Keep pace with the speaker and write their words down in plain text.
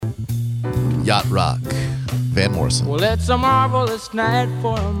Yacht Rock. Van Morrison. Well, it's a marvelous night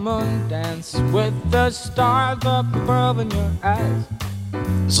for a moon dance with the stars up above in your eyes.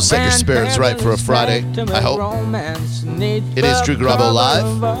 This will set your spirits right for a Friday, I hope. It is Drew Garabo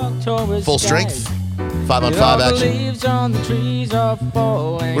Live. Full strength. 5-on-5 action.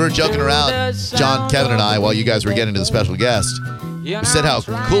 We were joking around, John, Kevin, and I, while you guys were getting to the special guest. We said how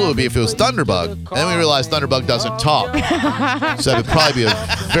cool it would be if it was Thunderbug. And then we realized Thunderbug doesn't talk. So it would probably be a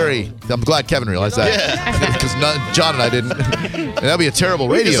very... I'm glad Kevin realized that. Because John and I didn't. And that would be a terrible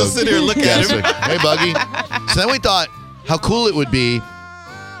radio. Just sit here and look at him. Hey, Buggy. So then we thought how cool it would be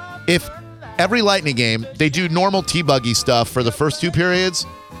if every Lightning game, they do normal T-Buggy stuff for the first 2 periods.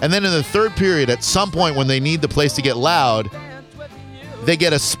 And then in the 3rd period, at some point when they need the place to get loud, they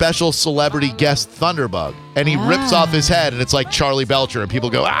get a special celebrity guest Thunderbug. And he rips off his head, and it's like Charlie Belcher, and people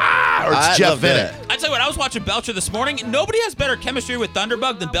go, ah! Or it's Jeff Vinik. I tell you what, I was watching Belcher this morning. Nobody has better chemistry with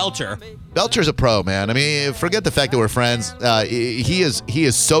Thunderbug than Belcher. Belcher's a pro, man. I mean, forget the fact that we're friends. He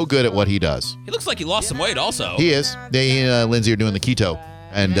is so good at what he does. He looks like he lost some weight also. He is. They and Lindsay are doing the keto.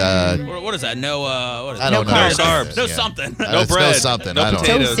 And what is that? No, what is I don't know. No carbs. No something. No bread. No something. No I don't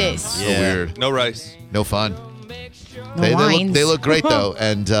potatoes. know. Toasties. So weird. No rice. No fun. No wines. They look great though,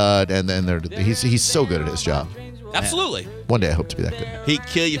 and he's so good at his job. Absolutely. One day I hope to be that good. He'd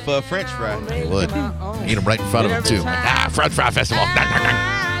kill you for a French fry. He would. Eat him right in front of him too. Like, French Fry Festival.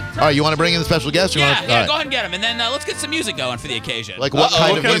 All right, you want to bring in the special guest? Yeah, All right. go ahead and get him, and then let's get some music going for the occasion. Like what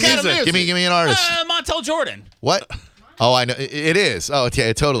kind of what kind of music? music? Give me an artist. Montel Jordan. What? Oh, I know. It is. Oh, yeah,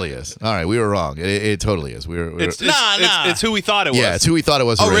 it totally is. All right, we were wrong. It totally is. It's who we thought it was. Yeah, it's who we thought it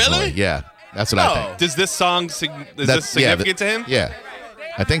was originally. really? Yeah, that's what I think. Does this song is this significant to him? Yeah,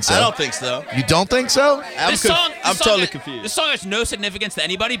 I think so. I don't think so. You don't think so? I'm totally confused. This song has no significance to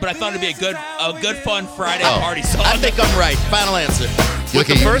anybody, but I thought it'd be a good fun Friday party song. I think I'm right. Final answer. With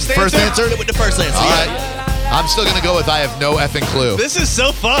the first answer? With the first answer. All yeah. right. I'm still gonna go with I have no effing clue. This is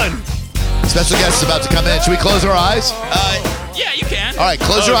so fun. Special guest is about to come in. Should we close our eyes? Yeah, you can. All right,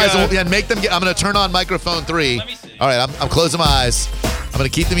 close your eyes God. and make them get. I'm going to turn on microphone 3. Let me see. All right, I'm closing my eyes. I'm going to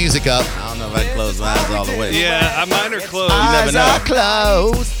keep the music up. I don't know if I can close my eyes all the way. Yeah, mine are closed. You never Eyes know. are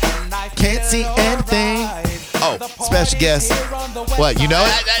closed. Can't see anything. Oh, special guest. What, you know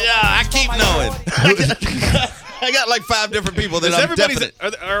it? I keep knowing. I got like 5 different people that I'm definite.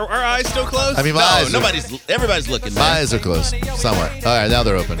 Are our eyes still closed? I mean, my eyes everybody's looking. my Man. eyes are closed somewhat. All right, now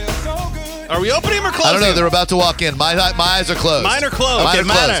they're open. Are we opening or closing? I don't know. They're about to walk in. My eyes are closed. Mine are closed. Mine Okay, are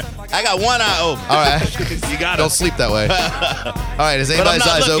closed. mine are. I got one eye open. All right. You got Don't it. sleep that way. All right, is But I'm anybody's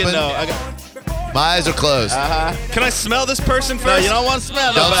not eyes looking, open? though. My eyes are closed. Can I smell this person first? No, you don't want to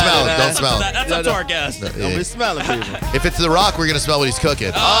smell Don't nobody, smell it. man. Don't smell it. That's up to our guest. Don't be smelling people. If it's The Rock, we're going to smell what he's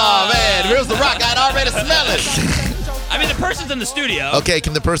cooking. Oh, man. Here's the rock. I'd already smell it. I mean, the person's in the studio. Okay,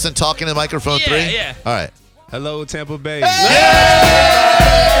 can the person talk into microphone 3? Yeah. All right. Hello, Tampa Bay.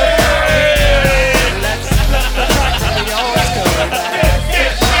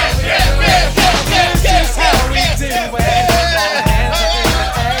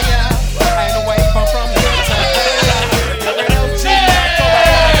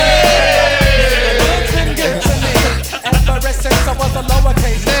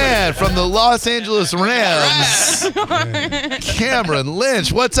 Man, from the Los Angeles Rams, Cameron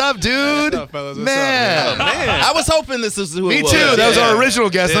Lynch. What's up, dude? What's up, fellas? What's man. up, man? I was hoping this is who Me it was. too. That was Yeah. our original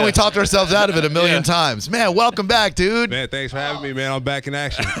guest. Then Yeah. we talked ourselves out of it a million times. Man, welcome back, dude. Man, thanks for having me, man. I'm back in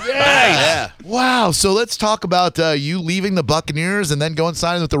action. Yeah. Wow. So let's talk about you leaving the Buccaneers and then going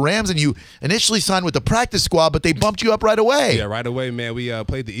signing with the Rams. And you initially signed with the practice squad, but they bumped you up right away. Yeah, right away, man. We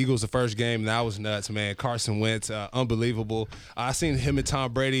played the Eagles the first game, and that was nuts, man. Carson Wentz, unbelievable. I seen him and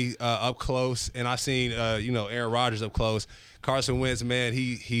Tom Brady up close, and I seen Aaron Rodgers up close. Carson Wentz, man,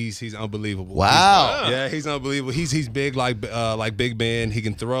 he's unbelievable. Wow. He's unbelievable. He's big like Big Ben. He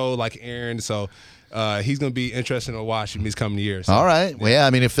can throw like Aaron. So he's gonna be interesting to watch in these coming years. All right. Well, yeah. I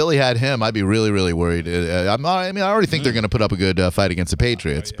mean, if Philly had him, I'd be really, really worried. I already think they're going to put up a good fight against the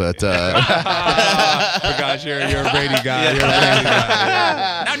Patriots, but Forgot you're a Brady guy. You're a Brady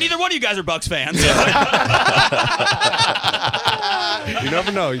guy. Now, neither one of you guys are Bucs fans. You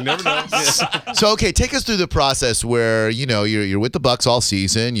never know. You never know. so okay, take us through the process where you're with the Bucs all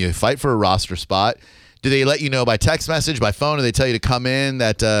season. You fight for a roster spot. Do they let you know by text message, by phone? Do they tell you to come in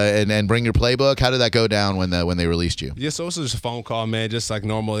that and bring your playbook? How did that go down when they released you? Yeah, so it was just a phone call, man, just like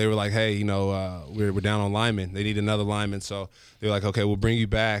normal. They were like, hey, we're down on linemen. They need another lineman. So they were like, okay, we'll bring you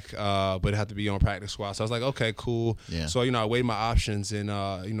back, but it had to be on practice squad. So I was like, okay, cool. Yeah. So, I weighed my options, and,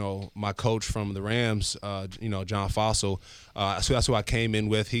 my coach from the Rams, John Fossil, so that's who I came in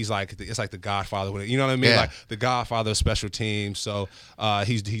with. He's like, it's like the Godfather with it. You know what I mean? Yeah. Like the Godfather of special teams. So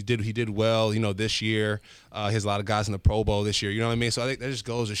he did well, this year. He has a lot of guys in the Pro Bowl this year. You know what I mean? So I think that just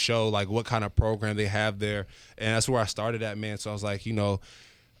goes to show like what kind of program they have there, and that's where I started at, man. So I was like,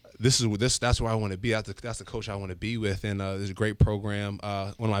 that's where I want to be. That's the coach I want to be with, and there's a great program.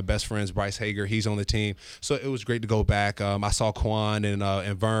 One of my best friends, Bryce Hager, he's on the team, so it was great to go back. I saw Quan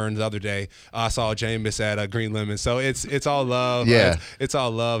and Vern the other day. I saw Jameis at Green Lemon, so it's all love. Yeah, it's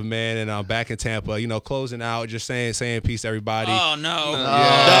all love, man. And I'm back in Tampa, closing out, just saying peace to everybody. Oh no!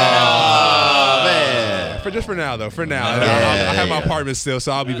 Oh, man. For now though. For now, I have my apartment still,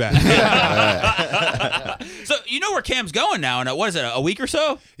 so I'll be back. So you know where Cam's going now? And what is it? A week or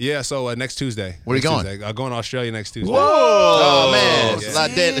so? Yeah. So next Tuesday. Where are you going? Going to Australia next Tuesday. Whoa! Oh, man. Yeah. A lot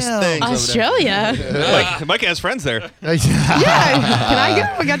of deadly things over Australia. Mike has friends there. Yeah, can I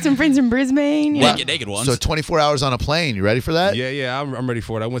go? We got some friends in Brisbane. Naked ones. So 24 hours on a plane. You ready for that? Yeah, I'm ready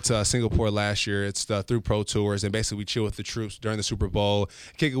for it. I went to Singapore last year. It's through Pro Tours, and basically we chill with the troops during the Super Bowl,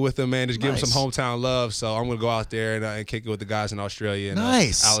 kick it with them, man. Just give them some hometown love. So I'm gonna go out there and kick it with the guys in Australia and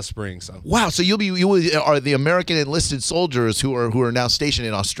Nice. Alice Springs. So Wow. So you are the American enlisted soldiers who are now stationed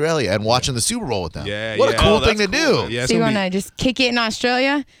in Australia and watching the Super Bowl with them. Yeah, What a yeah. cool Oh, thing to that's do. cool. Yeah, it's So you gonna want to just kick it in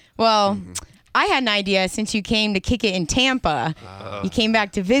Australia? Well, I had an idea since you came to kick it in Tampa. You came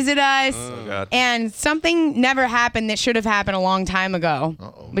back to visit us, God. and something never happened that should have happened a long time ago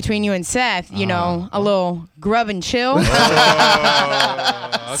between you and Seth. A little grub and chill.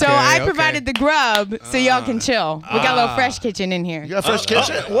 So I provided the grub so y'all can chill. We got a little fresh kitchen in here. You got a fresh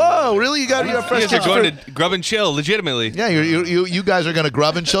kitchen? Whoa, really? You got a fresh You guys are kitchen? going to grub and chill, legitimately. Yeah, you guys are going to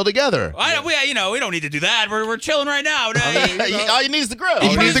grub and chill together. We don't need to do that. We're chilling right now. All you need is the grub.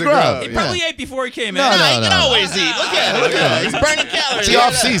 You need the grub. He probably ate before he came in. No, He no, can no. always eat. Look at him. He's burning calories. It's the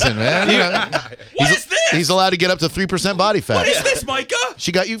off season, man. What is this? He's allowed to get up to 3% body fat. What is this, Micah?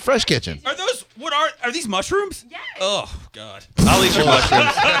 She got you fresh kitchen. Are those are these mushrooms? Yes. Oh God. I'll eat your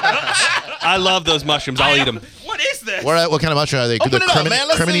mushrooms. I love those mushrooms. I'll eat them. What is this? What kind of mushroom are they? Open it up, man.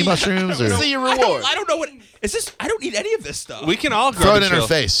 Let's Criminy see. mushrooms? Or? Let's see your reward. I don't know what is this. I don't need any of this stuff. We can all grub Throw it and in her chill.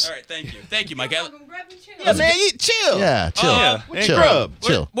 face. All right, thank you, Micah. Yeah, man, you chill. Yeah, chill. Yeah. Chill. Grub.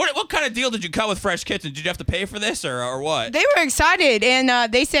 Chill. What kind of deal did you cut with Fresh Kitchen? Did you have to pay for this or what? They were excited,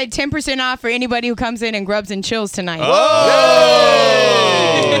 and they said 10% off for anybody who comes in and grubs and chills tonight.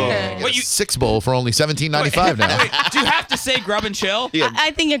 What, you 6 bowl for only $17.95 now. Wait, do you have to say grub and chill?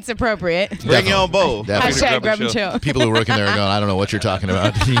 I think it's appropriate. Bring your own bowl. Definitely. Hashtag grub and chill. People who work in there are going, I don't know what you're talking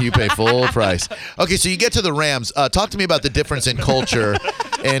about. You pay full price. Okay, so you get to the Rams. Talk to me about the difference in culture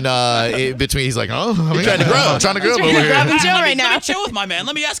and between. He's like, I'm trying to grow. I'm trying to grow over Grub here. and chill Let right me now. chill with my man.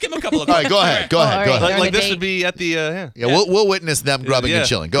 Let me ask him a couple of All right, questions. go ahead. all right. Like, on a this date. would be at the yeah. Yeah, we'll witness them grubbing and Yeah.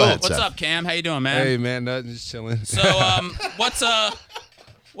 chilling. Go ahead, What's Seth. up, Cam? How you doing, man? hey, man, nothing, just chilling. So,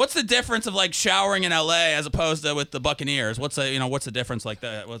 what's the difference of like showering in LA as opposed to with the Buccaneers? What's the difference like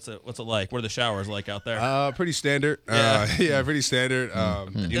that? What's it like? What are the showers like out there? Pretty standard. Yeah. Pretty standard.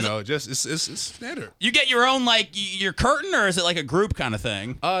 Just it's standard. You get your own like your curtain, or is it like a group kind of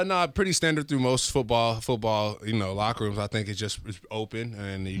thing? No, pretty standard through most football, locker rooms. I think it's open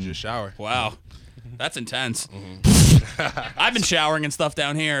and you just shower. Wow. That's intense. I've been showering and stuff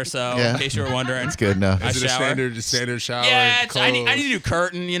down here, so Yeah. in case you were wondering. It's good enough. I Is it shower. a standard shower? Yeah, I need clothes? to do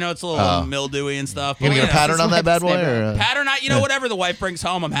curtain. It's a little mildewy and stuff. You gonna get a pattern on that bad boy? Or, Pattern, whatever the wife brings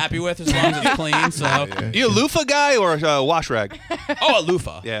home, I'm happy with as long as it's clean. So, You a loofah guy or a wash rag? a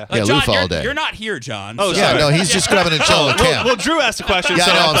loofah. Yeah. Yeah, John, loofah all you're- day. You're not here, John. Oh, so- yeah, sorry. no, he's just grubbing and chilling with Cam. Well, Drew asked a question. Yeah,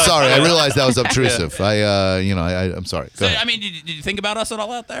 so no, I I'm thought- sorry. I realized that was obtrusive. I'm sorry. Go So, ahead. I mean, did you think about us at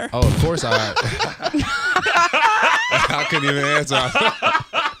all out there? Oh, of course I. I couldn't even answer.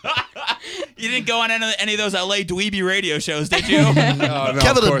 You didn't go on any of those LA dweeby radio shows, did you? No, Kevin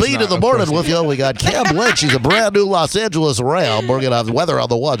of and course B to not, the of morning course with you. We got Cam Lynch. He's a brand new Los Angeles Ram. We're going to have weather on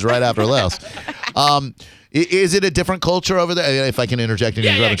the ones right after this. Is it a different culture over there? If I can interject in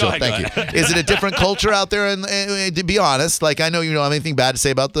your Yeah, show. go ahead, Thank you. Is it a different culture out there? And to be honest, like I know you don't have anything bad to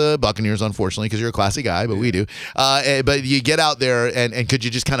say about the Buccaneers, unfortunately, because you're a classy guy, but we do. But you get out there, and could you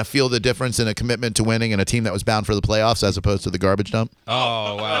just kind of feel the difference in a commitment to winning and a team that was bound for the playoffs as opposed to the garbage dump?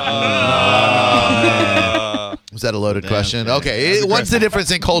 Oh wow. Was that a loaded question? fair. Okay. What's the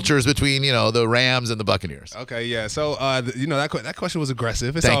difference in cultures between, the Rams and the Buccaneers? Okay, yeah. So, that question was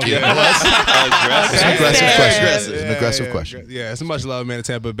aggressive. It's Thank all you. good. It's an aggressive question. It's an aggressive yeah, question. Yeah, it's much love, man, in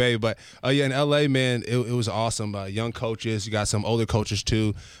Tampa Bay. But, in L.A., man, it was awesome. Young coaches. You got some older coaches,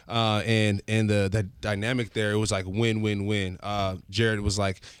 too. And the dynamic there, it was like win, win, win. Jared was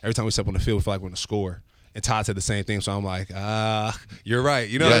like, every time we step on the field, we feel like we're going to score. And Todd said the same thing, so I'm like, you're right.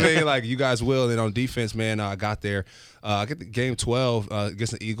 You know what I mean? Like, you guys will. And on defense, man, I got there. I get the game 12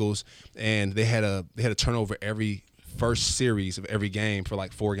 against the Eagles, and they had a turnover every first series of every game for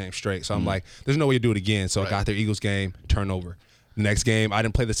like 4 games straight. So I'm like, there's no way to do it again. So I got their Eagles game, turnover. The next game, I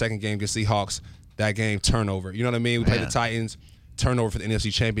didn't play the second game against Seahawks. That game, turnover. You know what I mean? We played the Titans. Turnover for the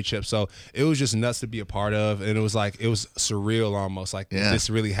NFC Championship. So it was just nuts to be a part of, and it was surreal almost, like this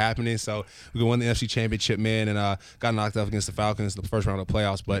really happening. So we won the NFC Championship, man, and got knocked off against the Falcons in the first round of the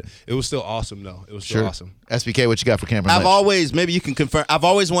playoffs, but it was still awesome though. It was still awesome. SBK, what you got for Cameron Lynch? Maybe you can confirm, I've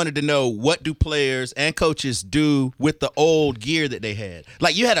always wanted to know, what do players and coaches do with the old gear that they had?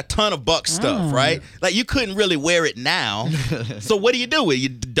 Like, you had a ton of Buck stuff, right? Like, you couldn't really wear it now. So what do you do with it? You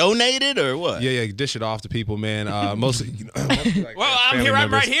donate it or what? Yeah, you dish it off to people, man. Mostly, like, Well, I'm family here.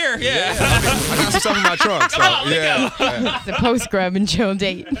 I'm members. right here. Yeah. I got some stuff in my trunk. So, yeah. It's a post grub and chill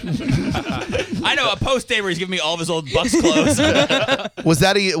date. I know a post day where he's giving me all of his old Bucks clothes. Was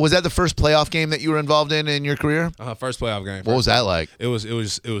that the first playoff game that you were involved in your career? First playoff game. What was that like? It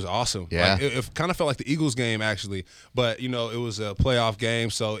was awesome. Yeah. Like, it kind of felt like the Eagles game actually, but it was a playoff game,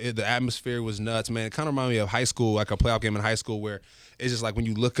 so the atmosphere was nuts, man. It kind of reminded me of high school, like a playoff game in high school where it's just like when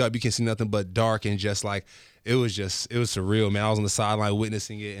you look up, you can see nothing but dark, and just like it was surreal, man. I was on the sideline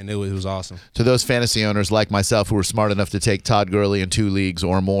witnessing it, and it was awesome. To those fantasy owners like myself who were smart enough to take Todd Gurley in 2 leagues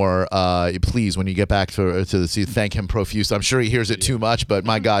or more, please, when you get back to the season, thank him profuse. I'm sure he hears it too much, but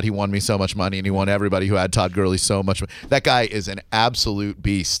my God, he won me so much money, and he won everybody who had Todd Gurley so much. That guy is an absolute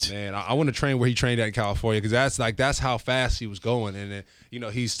beast. Man, I want to train where he trained at in California, because that's how fast he was going, and then,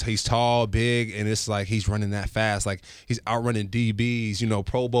 he's tall, big, and it's like he's running that fast. Like, he's outrunning DBs,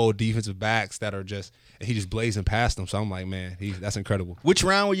 Pro Bowl defensive backs that are just. He just blazing past them, so I'm like, man, that's incredible. Which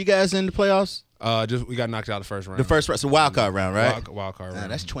round were you guys in the playoffs? We got knocked out the first round. The first round, so wild card round, right? Wild card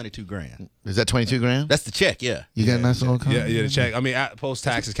round. That's $22,000. Is that 22 grand? That's the check, yeah. You got a nice little contract? Yeah, the check. I mean, post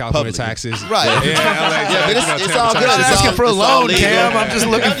taxes, California Public. taxes. Right. Yeah, but it's all good. I'm not It's asking all- for a it's all loan, legal. Cam. I'm just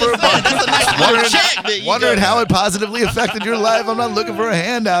looking for a bunch. That's a nice little check that you Wondering got. how it positively affected your life. I'm not looking for a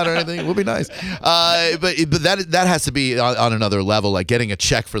handout or anything. It would be nice. But that has to be on another level, like getting a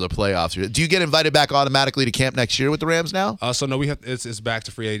check for the playoffs. Do you get invited back automatically to camp next year with the Rams now? So no, it's back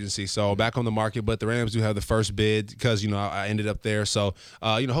to free agency. So back on the market, but the Rams do have the first bid because I ended up there. So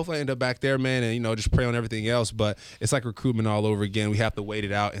hopefully I end up back there, man, and just pray on everything else. But it's like recruitment all over again. We have to wait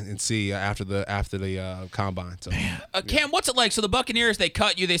it out and see after the combine. So Cam, what's it like? So the Buccaneers, they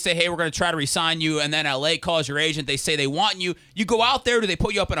cut you. They say, hey, we're going to try to re-sign you. And then LA calls your agent. They say they want you. You go out there. Do they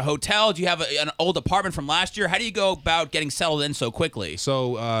put you up in a hotel? Do you have an old apartment from last year? How do you go about getting settled in so quickly?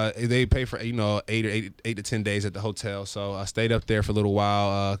 So they pay for 8 to 10 days at the hotel. So I stayed up there for a little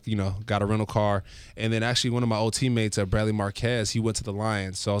while. Got a rental car, and then actually one of my old teammates, Bradley Marquez, he went to the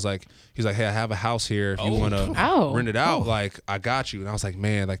Lions. So he's like, hey, I have a house here. If you want to rent it out, like I got you. And I was like,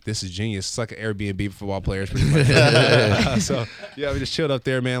 man, like this is genius. It's like an Airbnb for football players, pretty much. So yeah, we just chilled up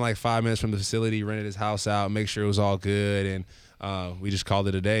there, man. Like 5 minutes from the facility, rented his house out, make sure it was all good, and we just called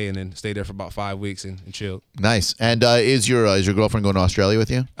it a day, and then stayed there for about 5 weeks and chilled. Nice. And is your girlfriend going to Australia with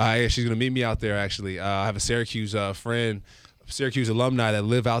you? Yeah, she's gonna meet me out there. Actually, I have a Syracuse friend. Syracuse alumni that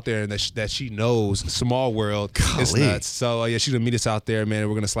live out there and that she knows. Small world. Golly. It's nuts. So yeah, she's gonna meet us out there, man.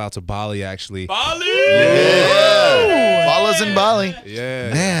 We're gonna slide out to Bali actually. Bali! Follows in Bali.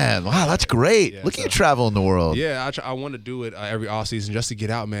 Yeah. Man, wow, that's great. Yeah, Look at you traveling the world. Yeah, I want to do it every off season just to get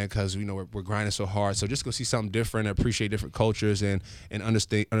out, man, because we're grinding so hard. So just go see something different, appreciate different cultures, and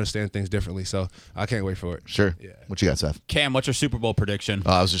understand things differently. So I can't wait for it. Sure. Yeah. What you got, Seth? Cam, what's your Super Bowl prediction?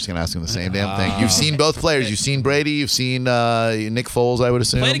 I was just going to ask him the same damn thing. You've seen both players. You've seen Brady. You've seen Nick Foles, I would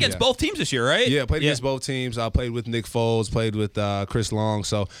assume. Played against both teams this year, right? Yeah, played against both teams. I played with Nick Foles, played with Chris Long.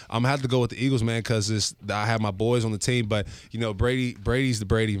 So I'm gonna have to go with the Eagles, man, because I have my boys on the team. But Brady's the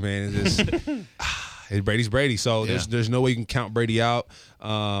Brady, man. Brady's Brady. So there's no way you can count Brady out.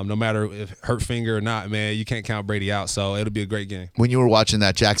 No matter if hurt finger or not, man, you can't count Brady out. So it'll be a great game. When you were watching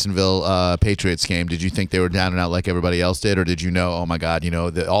that Jacksonville Patriots game, did you think they were down and out like everybody else did, or did you know, oh my God,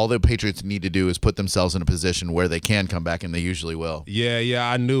 all the Patriots need to do is put themselves in a position where they can come back, and they usually will?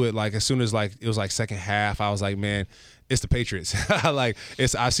 Yeah, I knew it. Like as soon as it was like second half, I was like, man, it's the Patriots.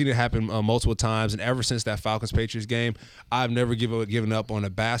 I've seen it happen multiple times, and ever since that Falcons-Patriots game, I've never given up on a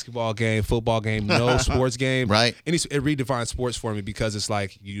basketball game, football game, no sports game. Right. And it redefines sports for me because it's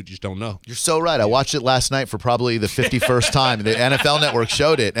like you just don't know. You're so right. I watched it last night for probably the 51st time. The NFL Network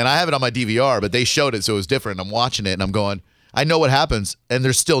showed it, and I have it on my DVR, but they showed it, so it was different. I'm watching it, and I'm going, I know what happens, and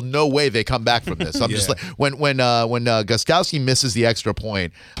there's still no way they come back from this. I'm just like, when Gostkowski misses the extra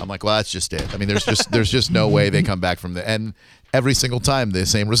point, I'm like, well, that's just it. I mean, there's just no way they come back from the and. Every single time, the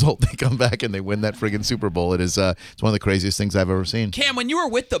same result. They come back and they win that friggin' Super Bowl. It's one of the craziest things I've ever seen. Cam, when you were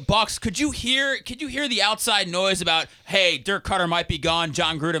with the Bucks, could you hear the outside noise about, hey, Dirk Cutter might be gone,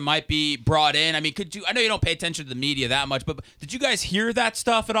 John Gruden might be brought in? I mean, I know you don't pay attention to the media that much, but did you guys hear that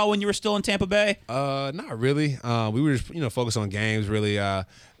stuff at all when you were still in Tampa Bay? Not really. We were just focused on games really.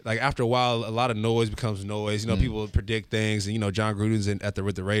 Like after a while, a lot of noise becomes noise. People predict things, and John Gruden's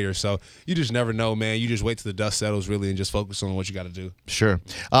with the Raiders, so you just never know, man. You just wait till the dust settles, really, and just focus on what you got to do. Sure.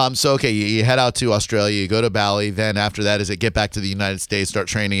 So okay, you head out to Australia, you go to Bali. Then after that, is it get back to the United States, start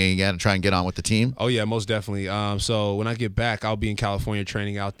training again, and try and get on with the team? Oh yeah, most definitely. So when I get back, I'll be in California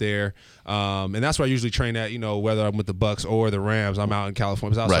training out there, and that's where I usually train at. Whether I'm with the Bucks or the Rams, I'm out in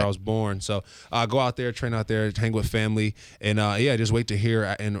California. That's where I was born. So I go out there, train out there, hang with family, and just wait to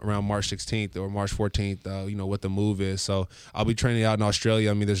hear around March 16th or March 14th, what the move is. So I'll be training out in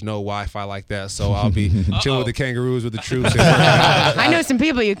Australia. I mean, there's no Wi-Fi like that, so I'll be chilling with the kangaroos, with the troops. I know some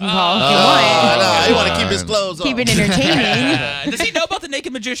people you can call if you want. He want to keep his clothes on. Keep it entertaining. Does he know about the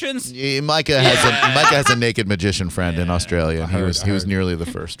naked magicians? Yeah, Micah has a naked magician friend in Australia, and he was nearly the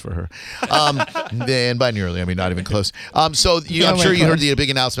first for her. And by nearly, I mean not even close. I'm sure you heard the big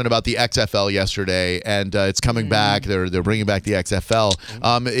announcement about the XFL yesterday, and it's coming back. They're bringing back the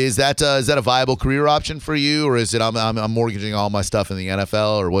XFL. Is that a viable career option for you, or is it I'm mortgaging all my stuff in the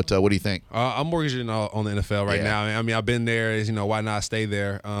NFL, or what? What do you think? I'm mortgaging on the NFL right now. I mean, I've been there. Why not stay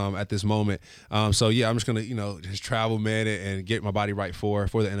there at this moment? I'm just gonna just travel, man, and get my body right for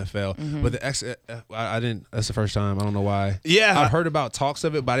the NFL. But I didn't. That's the first time. I don't know why. Yeah, I've heard about talks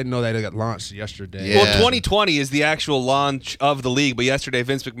of it, but I didn't know that it got launched yesterday. Yeah. Well, 2020 is the actual launch of the league, but yesterday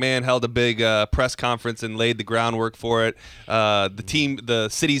Vince McMahon held a big press conference and laid the groundwork for it. The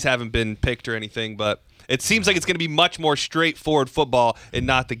cities haven't been picked or anything, but it seems like it's going to be much more straightforward football and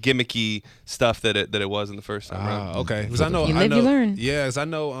not the gimmicky stuff that it was in the first time around. Okay. Because I know, you learn. Yeah, because I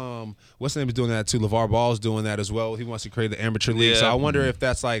know what's the name is doing that too. LeVar Ball's doing that as well. He wants to create the amateur league. So I wonder if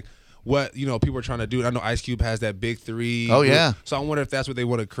that's like what people are trying to do. I know Ice Cube has that big three. Oh yeah. So I wonder if that's what they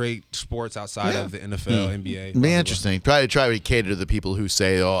want to create sports outside of the NFL, NBA. Be interesting. Try to cater to the people who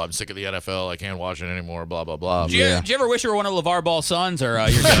say, "Oh, I'm sick of the NFL. I can't watch it anymore." Blah blah blah. Do you ever wish you were one of LeVar Ball's sons, or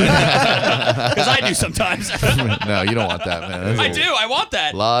you're good? Because I do sometimes. No, you don't want that, man. I do. I want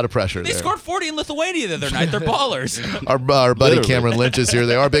that. A lot of pressure. They there. scored 40 in Lithuania the other night. They're ballers. Our buddy Cameron Lynch is here.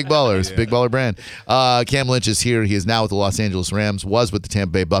 They are big ballers, big baller brand. Cam Lynch is here. He is now with the Los Angeles Rams, was with the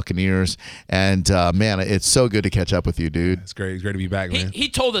Tampa Bay Buccaneers, and man, it's so good to catch up with you, dude. It's great. It's great to be back, man. He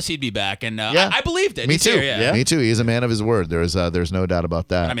told us he'd be back, and I believed it. Me He's too. here, yeah. Me too. He's a man of his word. There's no doubt about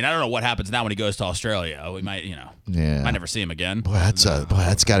that. I mean, I don't know what happens now when he goes to Australia. We might, might never see him again. Boy,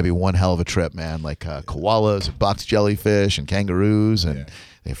 that's got to be one hell of a trip, man. Like koalas, and box jellyfish, and kangaroos, and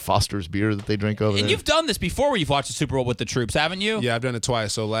they have Foster's beer that they drink over there. And you've done this before, where you've watched the Super Bowl with the troops, haven't you? Yeah, I've done it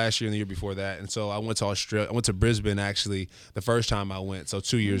twice. So last year and the year before that, and so I went to Australia. I went to Brisbane actually the first time I went. So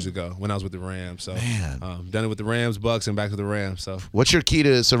 2 years ago when I was with the Rams. So done it with the Rams, Bucks, and back to the Rams. So what's your key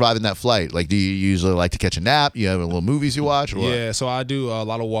to surviving that flight? Like, do you usually like to catch a nap? You have little movies you watch? Or what? Yeah, so I do a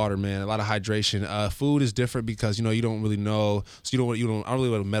lot of water, man. A lot of hydration. Food is different because you don't really know. So I don't really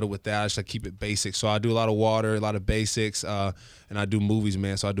want to meddle with that. I just like keep it basic. So I do a lot of water, a lot of basics. And I do movies,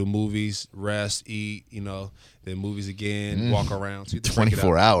 man. So I do movies, rest, eat, then movies again, walk around. So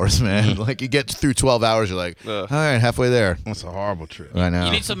 24 hours, man. Like you get through 12 hours, you're like, all right, halfway there. That's a horrible trip. I know.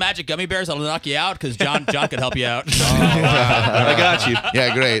 You need some magic gummy bears that'll knock you out, because John could help you out. I got you.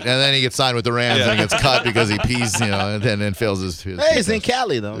 Yeah, great. And then he gets signed with the Rams and he gets cut because he pees, and then fails his Hey, it's in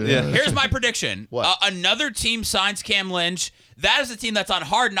Cali though. Yeah. Here's my prediction. What? Another team signs Cam Lynch. That is a team that's on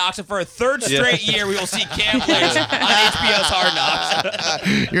Hard Knocks, and for a third straight year, we will see Cam Lynch on HBO's Hard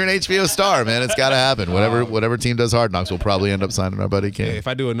Knocks. You're an HBO star, man. It's got to happen. Whatever team does Hard Knocks will probably end up signing our buddy Cam. Yeah, if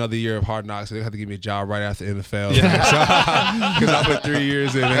I do another year of Hard Knocks, they'll have to give me a job right after NFL. Because I put 3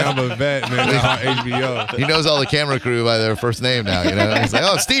 years in, and I'm a vet, man. On HBO. He knows all the camera crew by their first name now. He's like,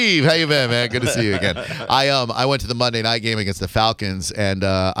 "Oh, Steve, how you been, man? Good to see you again." I went to the Monday night game against the Falcons, and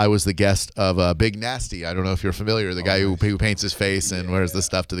I was the guest of Big Nasty. I don't know if you're familiar, the guy who paints his face and wears the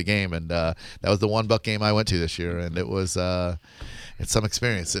stuff to the game. And that was the $1 game I went to this year, and it was It's some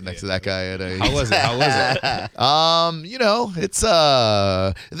experience sitting next to that guy at a. How was it? It's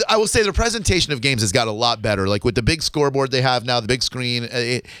I will say the presentation of games has got a lot better. Like with the big scoreboard they have now, the big screen,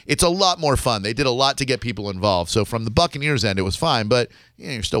 it's a lot more fun. They did a lot to get people involved. So from the Buccaneers end, it was fine, but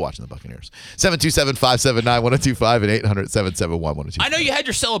you're still watching the Buccaneers. 727-579-1025 and 800-771-1025. I know you had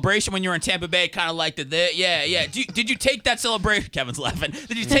your celebration when you were in Tampa Bay, kind of like yeah. Did you take that celebration? Kevin's laughing.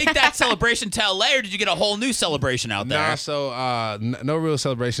 Did you take that celebration to LA, or did you get a whole new celebration out there? Nah, so no real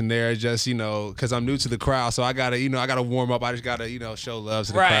celebration there. Just because I'm new to the crowd, so I gotta warm up. I just gotta show love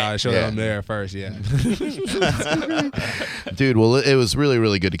to the crowd, show them I'm there first. Yeah. Dude, well, it was really,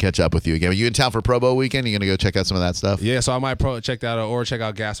 really good to catch up with you again. Are you in town for Pro Bowl weekend? You gonna go check out some of that stuff? Yeah, so I might check that out or check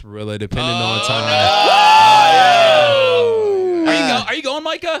out Gasparilla, depending on time. Are you going,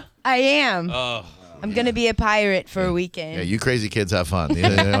 Micah? I am. Oh. I'm going to be a pirate for a weekend. Yeah, you crazy kids have fun.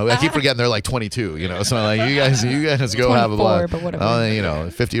 I keep forgetting they're like 22, so like you guys go have a 24, blast. but whatever.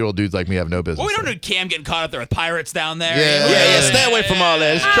 50-year-old dudes like me have no business. Well, we don't need Cam getting caught up there with pirates down there. Yeah. Stay away from all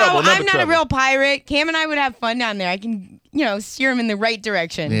that. It's trouble. I'm Never not trouble. a real pirate. Cam and I would have fun down there. I can, steer him in the right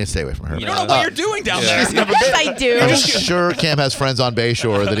direction. Yeah, stay away from her. You don't know what you're doing down there. Yes, I do. I'm sure Cam has friends on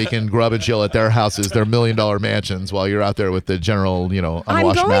Bayshore that he can grub and chill at their houses, their $1 million mansions, while you're out there with the general, I'm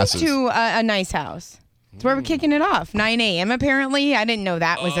unwashed going masses. to a nice house. That's where we're kicking it off. 9 a.m. apparently. I didn't know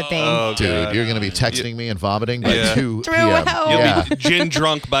that was a thing. Oh, Dude, God. you're going to be texting me and vomiting by Yeah. 2 True, p.m. hell. You'll Yeah. be gin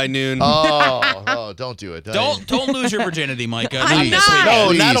drunk by noon. Oh, don't do it. Don't lose your virginity, Micah. I'm Please. not. No,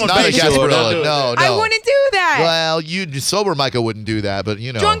 Please, not on not a Bayshore. Gasparilla. Don't do it. No. I wouldn't do that. Well, sober Micah wouldn't do that, but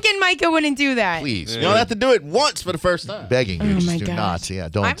Drunken Micah wouldn't do that. please. You don't have to do it once for the first time. Begging you, Oh just my do gosh. not. Yeah,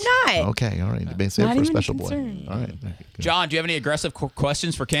 don't. I'm not. Okay, all right. Save Not it for a even special boy. concerned. All right. John, do you have any aggressive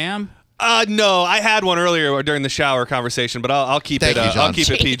questions for Cam? No, I had one earlier during the shower conversation, but I'll keep Thank it. you, John. I'll keep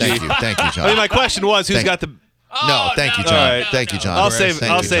it PG. Thank you, John. I mean, my question was, who's Thank- got the? No, thank you, John. All right. Thank you, John. I'll save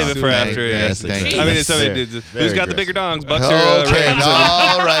it for Thank- after. yes, Yeah. thank I mean, you. it's who's got the bigger dongs? Bucks or Okay, Rams?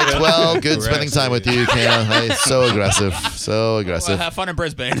 all right. Well, good spending time with you, Cam. Hey, so aggressive. Well, have fun in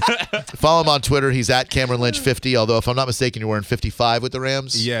Brisbane. Follow him on Twitter. He's at Cameron Lynch 50. Although, if I'm not mistaken, you're wearing 55 with the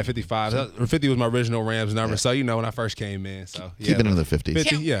Rams. Yeah, 55. 50 was my original Rams number. So when I first came in. So yeah, Keep it in the 50s. 50,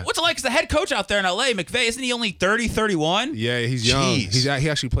 Cam, yeah. What's it like as the head coach out there in LA, McVay? Isn't he only 30, 31? Yeah, he's young. Jeez. He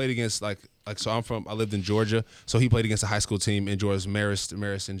actually played against so I lived in Georgia, so he played against a high school team in Georgia,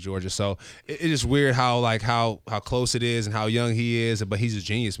 Marist in Georgia. So it's just weird how close it is and how young he is, but he's a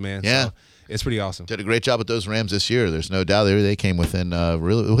genius, man. Yeah. So it's pretty awesome. Did a great job with those Rams this year. There's no doubt they came within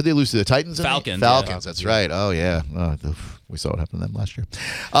really. Who did they lose to? The Titans? Falcons, Falcons. That's right. Oh yeah. We saw what happened to them last year.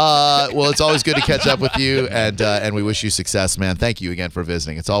 Well, it's always good to catch up with you, and we wish you success, man. Thank you again for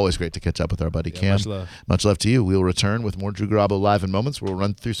visiting. It's always great to catch up with our buddy Cam. much love. Much love to you. We'll return with more Drew Garabo Live in moments. We'll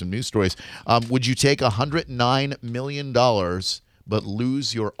run through some news stories. Would you take $109 million but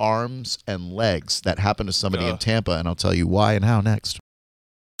lose your arms and legs? That happened to somebody in Tampa, and I'll tell you why and how next.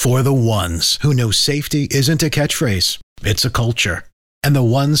 For the ones who know safety isn't a catchphrase, it's a culture. And the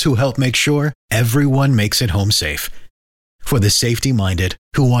ones who help make sure everyone makes it home safe. For the safety-minded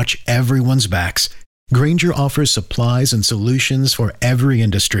who watch everyone's backs, Grainger offers supplies and solutions for every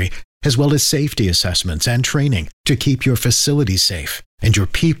industry, as well as safety assessments and training to keep your facilities safe and your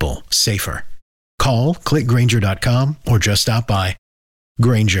people safer. Call, click Grainger.com, or just stop by.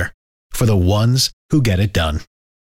 Grainger, for the ones who get it done.